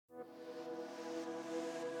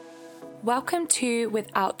Welcome to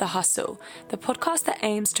Without the Hustle, the podcast that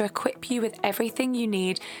aims to equip you with everything you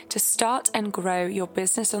need to start and grow your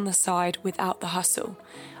business on the side without the hustle.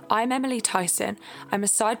 I'm Emily Tyson. I'm a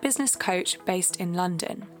side business coach based in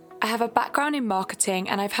London. I have a background in marketing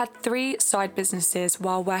and I've had 3 side businesses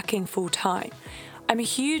while working full time. I'm a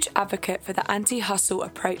huge advocate for the anti-hustle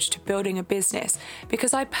approach to building a business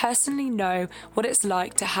because I personally know what it's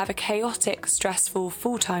like to have a chaotic, stressful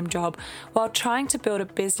full-time job while trying to build a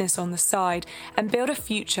business on the side and build a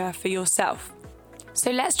future for yourself.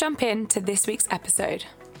 So let's jump into this week's episode.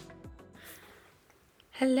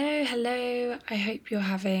 Hello. I hope you're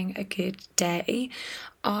having a good day.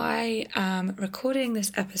 I am recording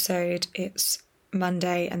this episode. It's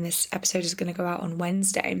Monday and this episode is going to go out on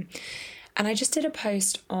Wednesday. And I just did a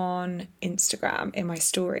post on Instagram in my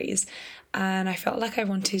stories and I felt like I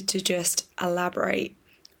wanted to just elaborate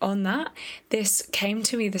on that. This came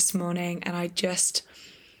to me this morning and I just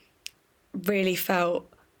really felt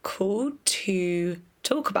called to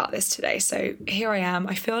talk about this today. So here I am.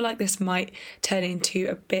 I feel like this might turn into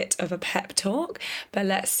a bit of a pep talk, but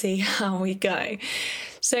let's see how we go.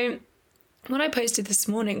 So what I posted this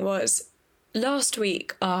morning was, last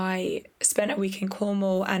week I spent a week in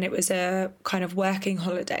Cornwall and it was a kind of working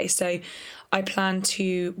holiday. So I planned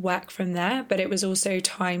to work from there, but it was also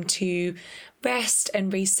time to rest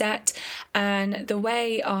and reset. And the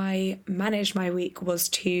way I managed my week was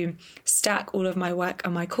to stack all of my work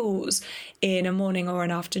and my calls in a morning or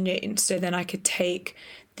an afternoon. So then I could take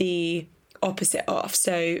the opposite off.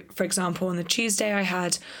 So for example, on the Tuesday I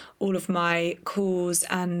had all of my calls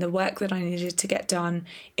and the work that I needed to get done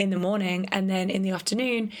in the morning, and then in the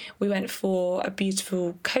afternoon we went for a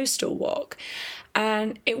beautiful coastal walk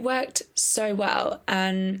and it worked so well.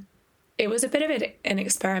 And it was a bit of an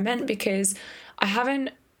experiment because I haven't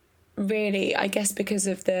really, I guess because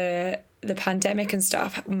of the pandemic and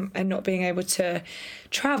stuff and not being able to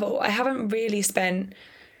travel, I haven't really spent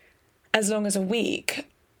as long as a week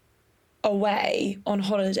away on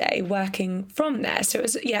holiday working from there. So it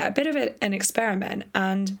was a bit of an experiment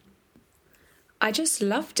and I just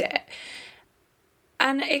loved it.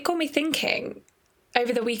 And it got me thinking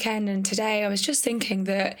over the weekend and today. I was just thinking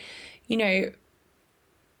that,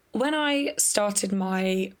 when I started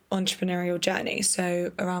my entrepreneurial journey,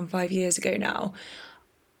 so around 5 years ago now,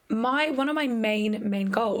 one of my main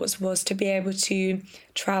goals was to be able to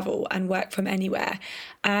travel and work from anywhere.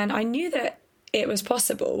 And I knew that it was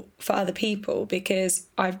possible for other people because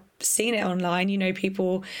I've seen it online,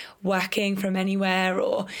 people working from anywhere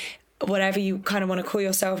or whatever you kind of want to call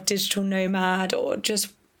yourself, digital nomad or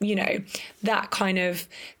just, that kind of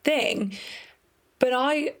thing. But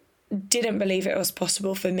I didn't believe it was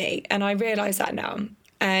possible for me. And I realise that now.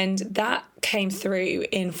 And that came through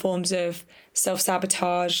in forms of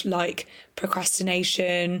self-sabotage, like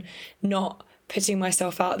procrastination, not putting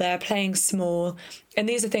myself out there, playing small. And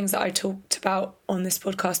these are things that I talked about on this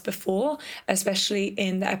podcast before, especially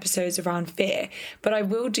in the episodes around fear. But I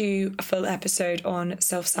will do a full episode on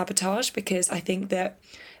self-sabotage because I think that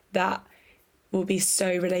will be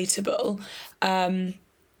so relatable.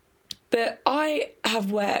 But I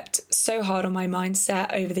have worked so hard on my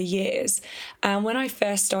mindset over the years. And when I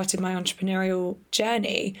first started my entrepreneurial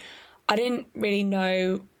journey, I didn't really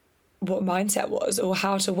know what mindset was or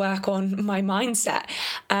how to work on my mindset.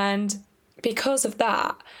 And because of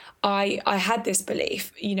that, I had this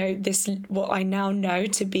belief, this what I now know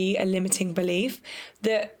to be a limiting belief,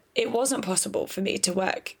 that it wasn't possible for me to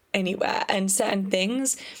work anywhere. And certain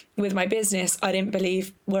things with my business I didn't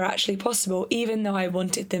believe were actually possible, even though I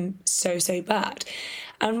wanted them so bad.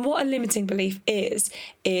 And what a limiting belief is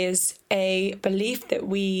a belief that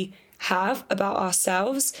we have about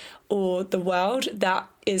ourselves or the world that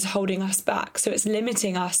is holding us back. So it's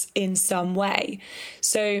limiting us in some way.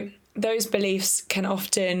 So those beliefs can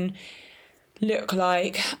often look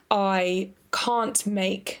like, I can't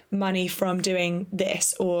make money from doing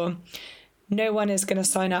this, or no one is going to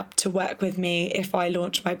sign up to work with me if I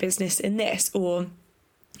launch my business in this, or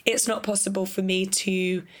it's not possible for me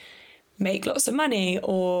to make lots of money,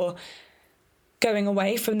 or going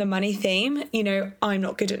away from the money theme, I'm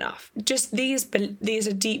not good enough. Just these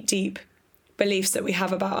are deep beliefs that we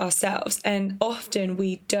have about ourselves. And often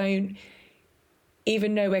we don't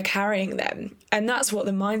even know we're carrying them. And that's what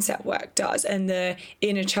the mindset work does, and the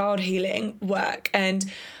inner child healing work,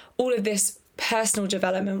 and all of this personal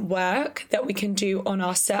development work that we can do on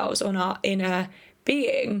ourselves, on our inner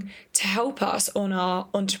being, to help us on our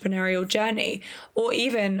entrepreneurial journey or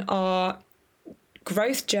even our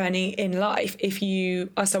growth journey in life. If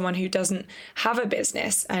you are someone who doesn't have a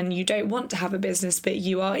business and you don't want to have a business, but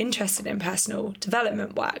you are interested in personal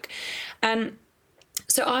development work. And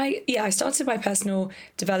I started my personal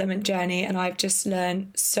development journey, and I've just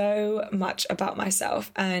learned so much about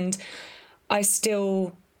myself, and I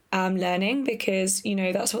still am learning, because,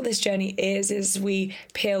 that's what this journey is we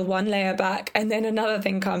peel one layer back and then another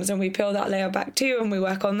thing comes, and we peel that layer back too, and we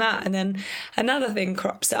work on that, and then another thing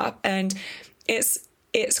crops up, and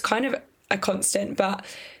it's kind of a constant. But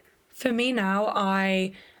for me now,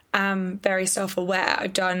 I am very self-aware.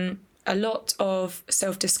 I've done a lot of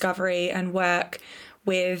self-discovery and work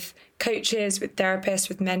with coaches, with therapists,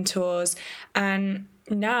 with mentors, and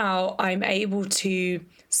now I'm able to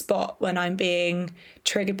spot when I'm being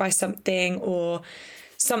triggered by something, or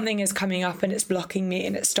something is coming up and it's blocking me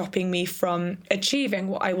and it's stopping me from achieving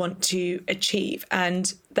what I want to achieve.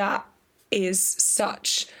 And that is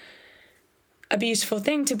such a beautiful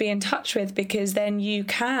thing to be in touch with, because then you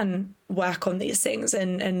can work on these things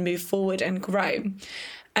and move forward and grow.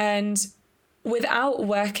 And without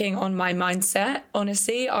working on my mindset,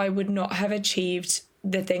 honestly, I would not have achieved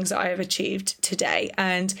the things that I have achieved today.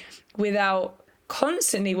 And without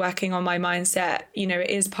constantly working on my mindset, it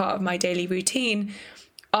is part of my daily routine,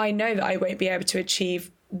 I know that I won't be able to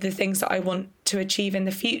achieve the things that I want to achieve in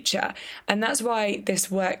the future. And that's why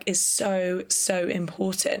this work is so, so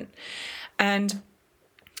important. And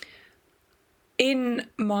in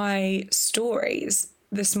my stories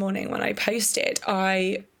this morning when I posted,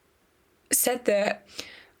 I said that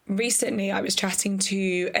recently I was chatting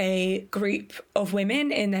to a group of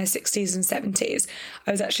women in their 60s and 70s.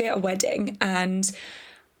 I was actually at a wedding, and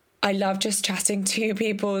I love just chatting to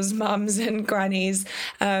people's mums and grannies,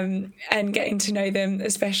 and getting to know them,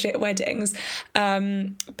 especially at weddings.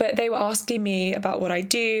 But they were asking me about what I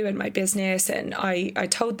do and my business, and I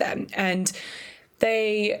told them, and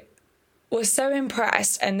they were so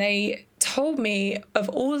impressed, and they told me of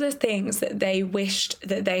all the things that they wished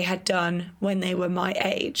that they had done when they were my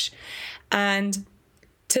age. And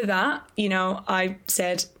to that, I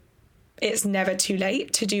said, it's never too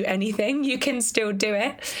late to do anything. You can still do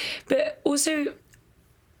it. But also,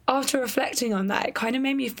 after reflecting on that, it kind of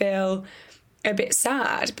made me feel a bit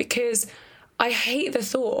sad, because I hate the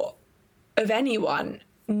thought of anyone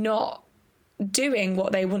not doing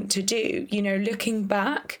what they want to do, looking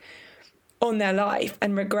back on their life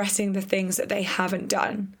and regretting the things that they haven't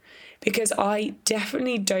done. Because I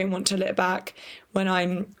definitely don't want to look back when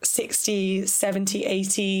I'm 60, 70,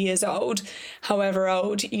 80 years old, however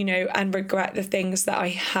old, and regret the things that I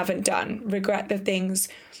haven't done, regret the things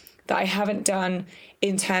that I haven't done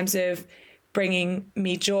in terms of bringing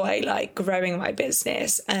me joy, like growing my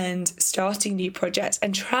business and starting new projects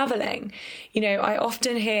and traveling. I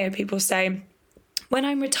often hear people say, when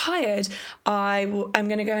I'm retired, I'm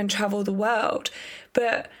going to go and travel the world.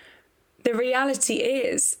 But the reality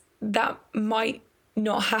is that might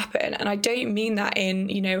not happen. And I don't mean that in,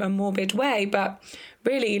 a morbid way, but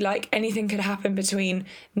really, like, anything could happen between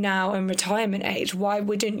now and retirement age. Why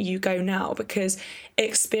wouldn't you go now? Because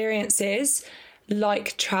experiences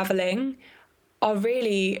like traveling are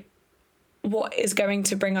really what is going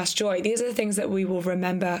to bring us joy. These are the things that we will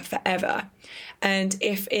remember forever. And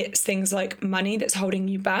if it's things like money that's holding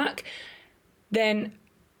you back, then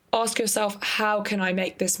ask yourself, how can I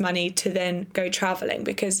make this money to then go traveling?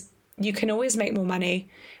 Because you can always make more money,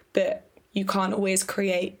 but you can't always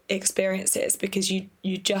create experiences, because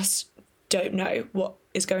you just don't know what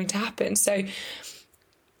is going to happen. So,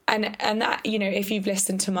 and that, if you've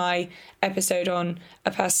listened to my episode on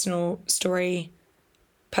a personal story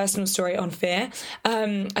on fear,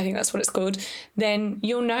 I think that's what it's called, then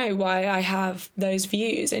you'll know why I have those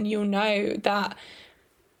views, and you'll know that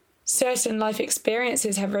certain life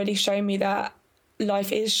experiences have really shown me that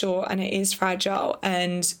life is short and it is fragile,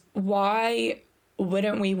 and why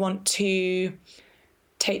wouldn't we want to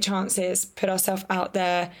take chances, put ourselves out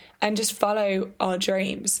there and just follow our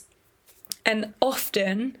dreams? And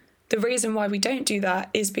often the reason why we don't do that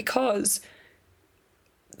is because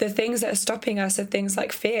the things that are stopping us are things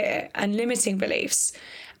like fear and limiting beliefs.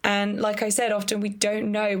 And like I said, often we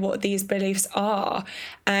don't know what these beliefs are.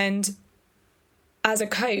 And as a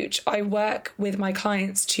coach, I work with my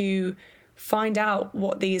clients to find out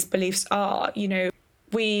what these beliefs are.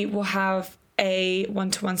 We will have a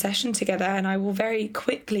one-to-one session together, and I will very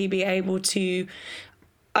quickly be able to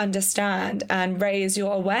understand and raise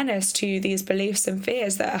your awareness to these beliefs and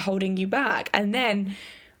fears that are holding you back. And then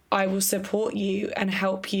I will support you and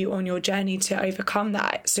help you on your journey to overcome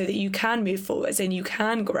that, so that you can move forwards and you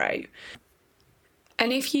can grow.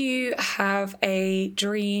 And if you have a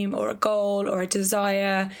dream or a goal or a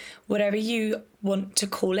desire, whatever you want to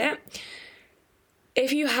call it,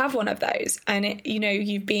 if you have one of those and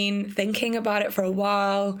you've been thinking about it for a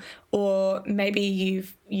while, or maybe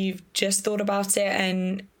you've just thought about it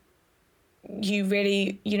and you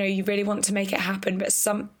really want to make it happen, but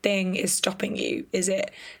something is stopping you. Is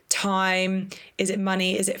it time? Is it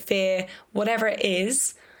money? Is it fear? Whatever it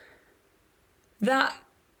is, that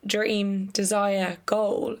dream, desire,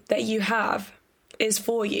 goal that you have is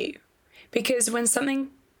for you. Because when something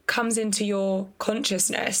comes into your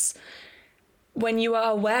consciousness, when you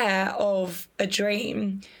are aware of a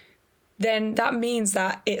dream, then that means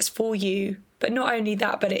that it's for you. But not only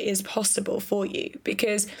that, but it is possible for you,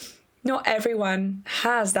 because not everyone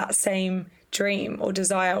has that same dream or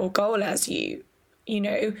desire or goal as you.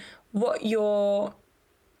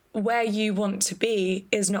 Where you want to be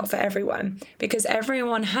is not for everyone, because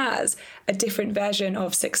everyone has a different version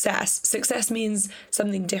of success. Success means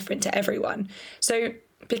something different to everyone. So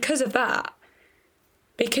because of that,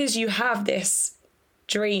 because you have this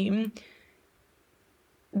dream,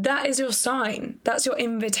 that is your sign. That's your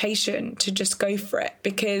invitation to just go for it,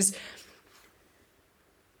 because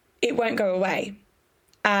it won't go away.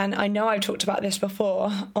 And I know I've talked about this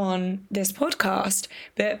before on this podcast,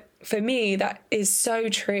 but for me, that is so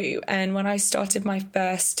true. And when I started my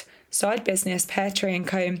first side business, Pear Tree &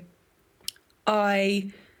 Co.,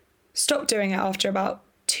 I stopped doing it after about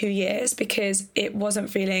 2 years because it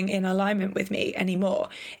wasn't feeling in alignment with me anymore.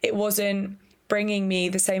 It wasn't bringing me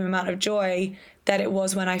the same amount of joy that it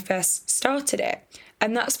was when I first started it.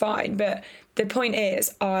 And that's fine. But the point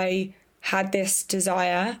is, I had this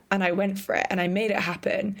desire and I went for it and I made it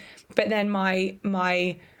happen. But then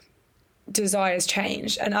my desires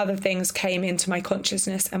changed and other things came into my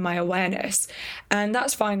consciousness and my awareness. And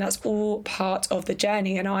that's fine. That's all part of the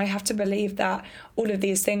journey. And I have to believe that all of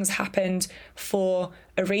these things happened for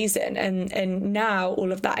a reason. And now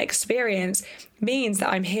all of that experience means that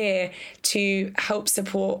I'm here to help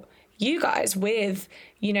support you guys with,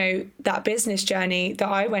 that business journey that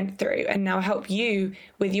I went through, and now help you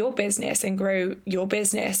with your business and grow your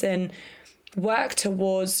business and work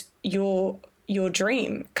towards your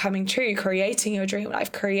dream coming true, creating your dream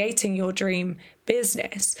life, creating your dream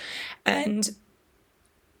business. And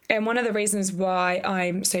one of the reasons why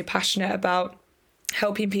I'm so passionate about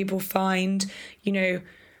helping people find,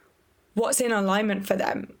 what's in alignment for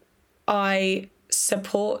them. I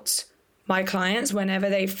support my clients whenever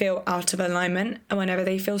they feel out of alignment and whenever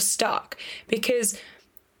they feel stuck, because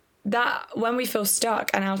that when we feel stuck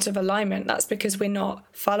and out of alignment, that's because we're not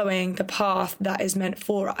following the path that is meant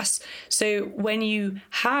for us. So when you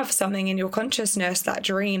have something in your consciousness, that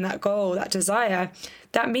dream, that goal, that desire,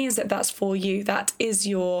 that means that that's for you. That is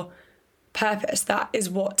your purpose. That is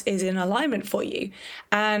what is in alignment for you.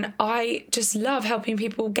 And I just love helping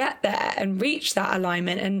people get there and reach that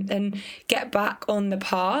alignment and get back on the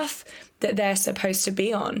path that they're supposed to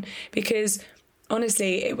be on. Because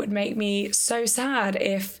honestly, it would make me so sad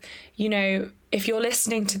if you're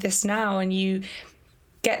listening to this now and you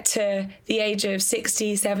get to the age of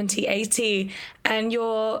 60, 70, 80, and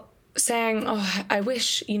you're saying, oh, I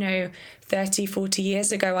wish, 30, 40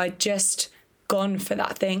 years ago, I'd just gone for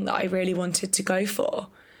that thing that I really wanted to go for.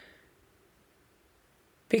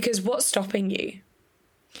 Because what's stopping you?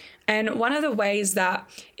 And one of the ways that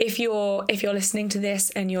if you're listening to this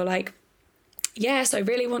and you're like, yes, I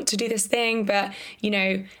really want to do this thing, but,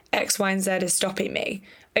 X, Y, and Z is stopping me.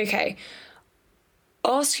 Okay,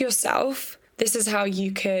 ask yourself, this is how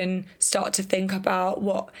you can start to think about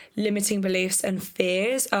what limiting beliefs and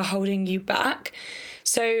fears are holding you back.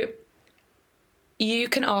 So you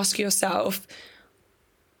can ask yourself,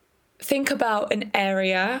 think about an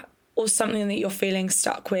area or something that you're feeling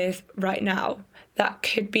stuck with right now. That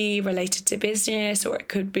could be related to business, or it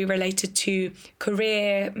could be related to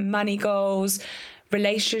career, money goals,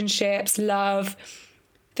 relationships, love.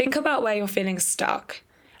 Think about where you're feeling stuck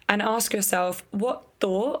and ask yourself, what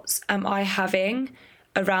thoughts am I having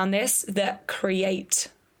around this that create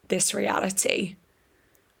this reality?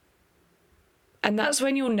 And that's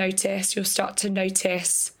when you'll start to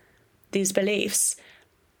notice these beliefs.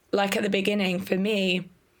 Like at the beginning, for me,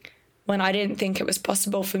 when I didn't think it was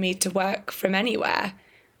possible for me to work from anywhere,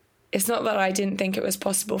 it's not that I didn't think it was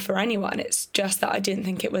possible for anyone. It's just that I didn't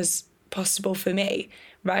think it was possible for me,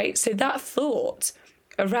 right? So that thought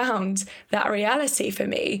around that reality for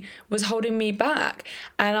me was holding me back.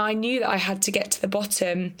 And I knew that I had to get to the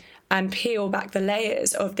bottom and peel back the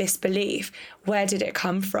layers of this belief. Where did it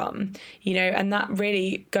come from? And that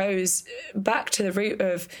really goes back to the root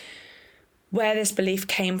of where this belief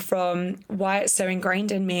came from, why it's so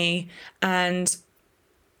ingrained in me, and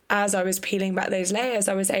as I was peeling back those layers,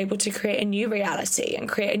 I was able to create a new reality and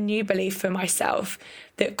create a new belief for myself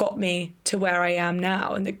that got me to where I am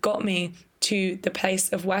now, and that got me to the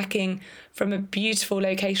place of working from a beautiful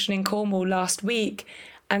location in Cornwall last week,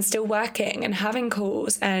 and still working and having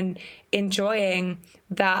calls and enjoying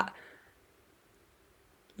that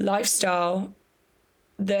lifestyle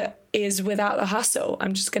that is without the hustle.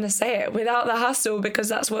 I'm just going to say it, without the hustle, because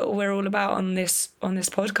that's what we're all about on this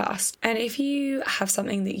podcast. And if you have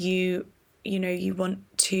something that you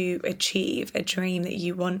want to achieve, a dream that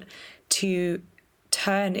you want to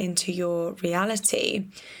turn into your reality,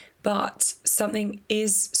 but something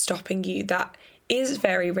is stopping you that is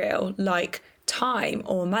very real, like time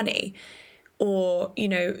or money, or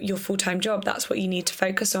your full-time job, that's what you need to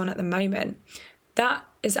focus on at the moment, that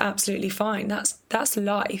is absolutely fine. That's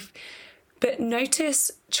life. But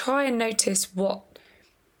try and notice what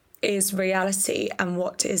is reality and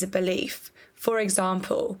what is a belief. For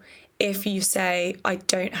example, if you say, I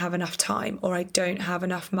don't have enough time, or I don't have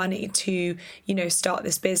enough money to, start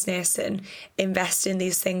this business and invest in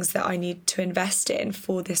these things that I need to invest in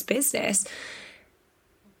for this business,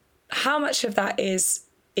 how much of that is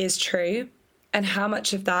true, and how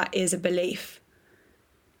much of that is a belief?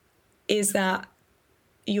 Is that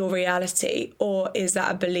your reality, or is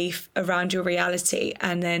that a belief around your reality?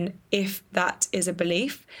 And then if that is a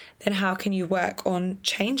belief, then how can you work on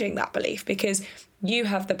changing that belief? Because you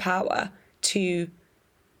have the power to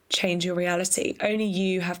change your reality. Only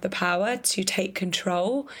you have the power to take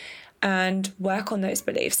control and work on those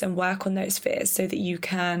beliefs and work on those fears so that you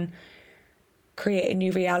can create a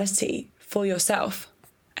new reality for yourself.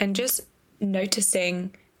 And just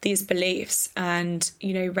noticing these beliefs and,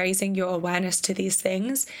 raising your awareness to these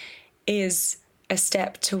things is a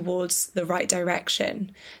step towards the right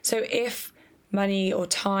direction. So if money or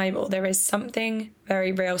time, or there is something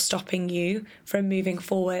very real stopping you from moving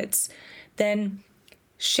forwards, then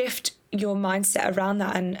shift your mindset around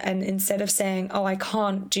that. And instead of saying, oh, I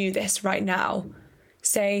can't do this right now,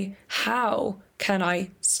 say, how can I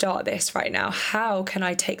start this right now? How can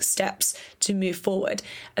I take steps to move forward?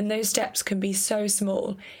 And those steps can be so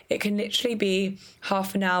small. It can literally be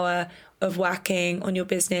half an hour of working on your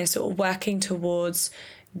business, or working towards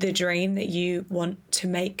the dream that you want to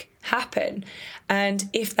make happen. And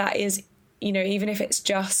if that is, even if it's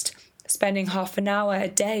just spending half an hour a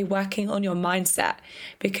day working on your mindset,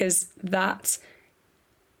 because that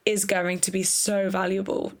is going to be so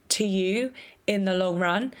valuable to you in the long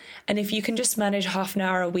run. And if you can just manage half an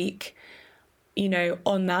hour a week,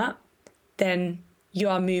 on that, then you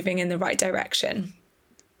are moving in the right direction.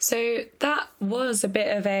 So that was a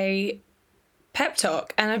bit of a pep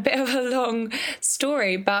talk and a bit of a long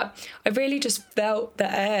story, but I really just felt the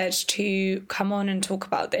urge to come on and talk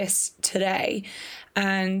about this today.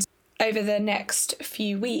 And over the next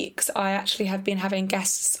few weeks, I actually have been having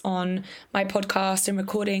guests on my podcast and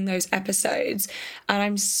recording those episodes. And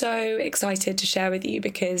I'm so excited to share with you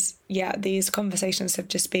because, these conversations have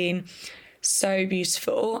just been so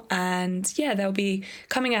beautiful. And they'll be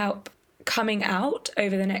coming out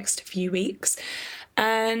over the next few weeks.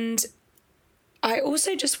 And I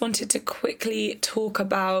also just wanted to quickly talk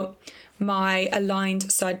about my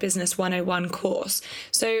Aligned Side Business 101 course.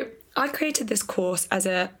 So I created this course as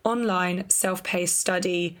an online self-paced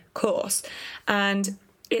study course, and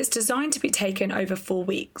it's designed to be taken over 4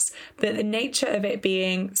 weeks, but the nature of it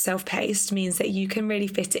being self-paced means that you can really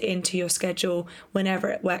fit it into your schedule whenever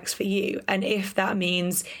it works for you. And if that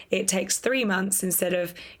means it takes 3 months instead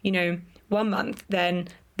of, 1 month, then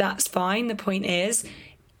that's fine. The point is,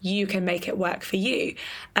 you can make it work for you.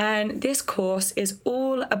 And this course is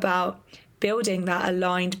all about building that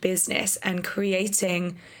aligned business and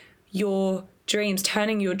creating your dreams,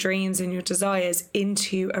 turning your dreams and your desires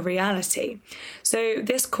into a reality. So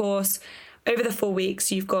this course, over the 4 weeks,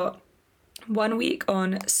 you've got 1 week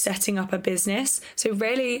on setting up a business. So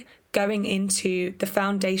really going into the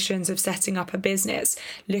foundations of setting up a business,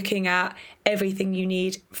 looking at everything you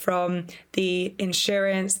need from the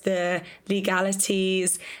insurance, the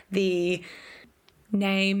legalities, the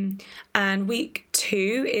name. And week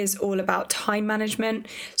 2 is all about time management.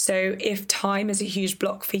 So if time is a huge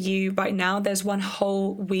block for you right now, there's 1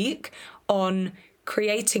 whole week on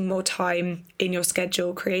creating more time in your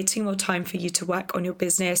schedule, creating more time for you to work on your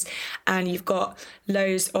business. And you've got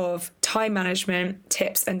loads of time management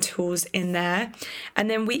tips and tools in there. And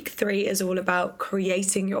then week 3 is all about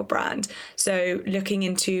creating your brand. So looking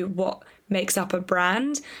into what makes up a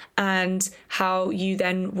brand and how you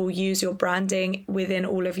then will use your branding within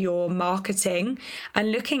all of your marketing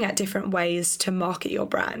and looking at different ways to market your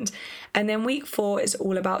brand. And then week 4 is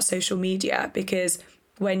all about social media, because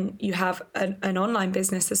when you have an online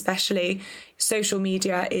business, especially, social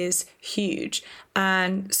media is huge.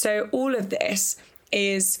 And so all of this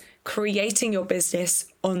is creating your business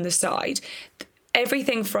on the side.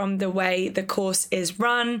 Everything from the way the course is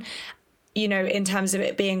run, in terms of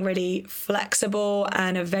it being really flexible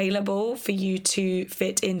and available for you to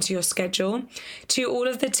fit into your schedule, to all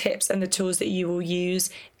of the tips and the tools that you will use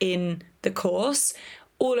in the course.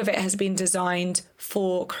 All of it has been designed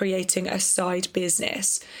for creating a side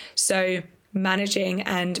business. So managing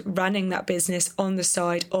and running that business on the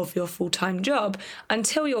side of your full-time job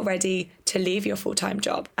until you're ready to leave your full-time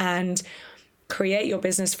job and create your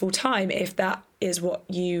business full-time if that is what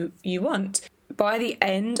you want. By the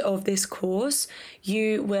end of this course,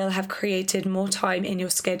 you will have created more time in your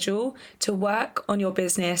schedule to work on your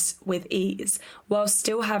business with ease, while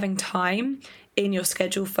still having time in your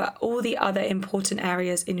schedule for all the other important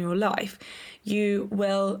areas in your life. You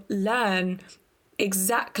will learn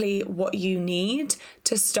exactly what you need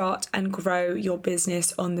to start and grow your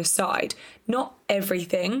business on the side. Not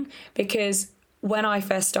everything, because when I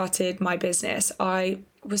first started my business, I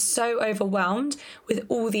was so overwhelmed with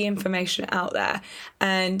all the information out there,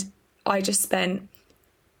 and I just spent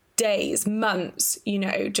days, months,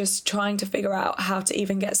 just trying to figure out how to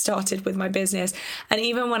even get started with my business. And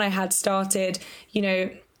even when I had started,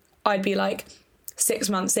 I'd be like 6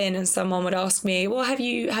 months in and someone would ask me, well, have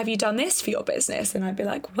you done this for your business? And I'd be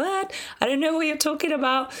like, what? I don't know what you're talking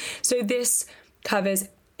about. So this covers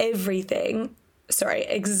exactly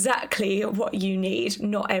what you need,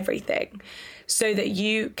 not everything, so that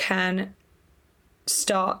you can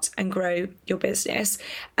start and grow your business.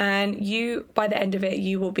 And by the end of it,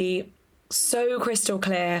 you will be so crystal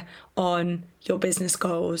clear on your business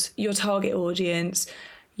goals, your target audience,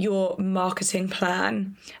 your marketing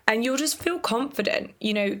plan, and you'll just feel confident.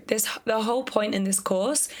 The whole point in this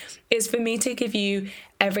course is for me to give you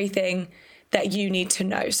everything that you need to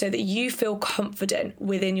know so that you feel confident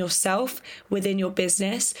within yourself, within your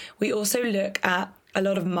business. We also look at a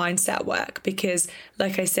lot of mindset work because,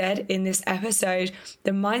 like I said in this episode,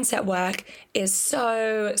 the mindset work is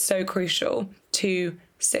so, so crucial to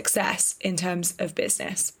success in terms of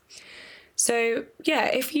business. So yeah,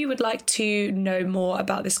 if you would like to know more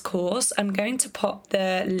about this course, I'm going to pop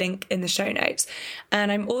the link in the show notes.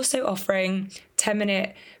 And I'm also offering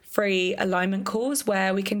 10-minute free alignment calls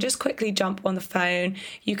where we can just quickly jump on the phone.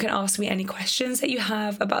 You can ask me any questions that you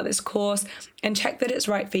have about this course and check that it's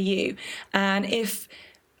right for you. And if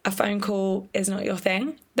a phone call is not your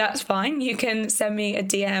thing, that's fine. You can send me a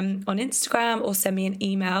DM on Instagram or send me an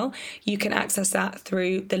email. You can access that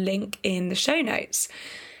through the link in the show notes.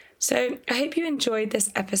 So I hope you enjoyed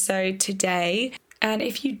this episode today. And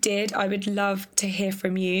if you did, I would love to hear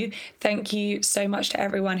from you. Thank you so much to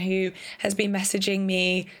everyone who has been messaging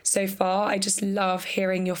me so far. I just love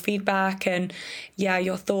hearing your feedback and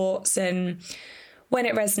your thoughts. And when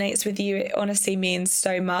it resonates with you, it honestly means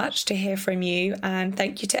so much to hear from you. And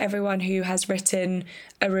thank you to everyone who has written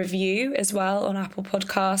a review as well on Apple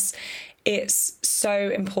Podcasts. It's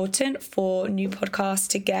so important for new podcasts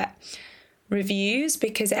to get reviews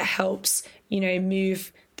because it helps,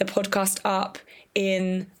 move the podcast up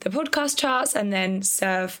in the podcast charts and then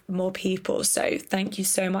serve more people. So thank you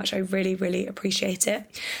so much. I really, really appreciate it.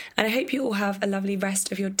 And I hope you all have a lovely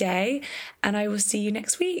rest of your day, and I will see you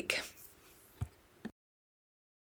next week.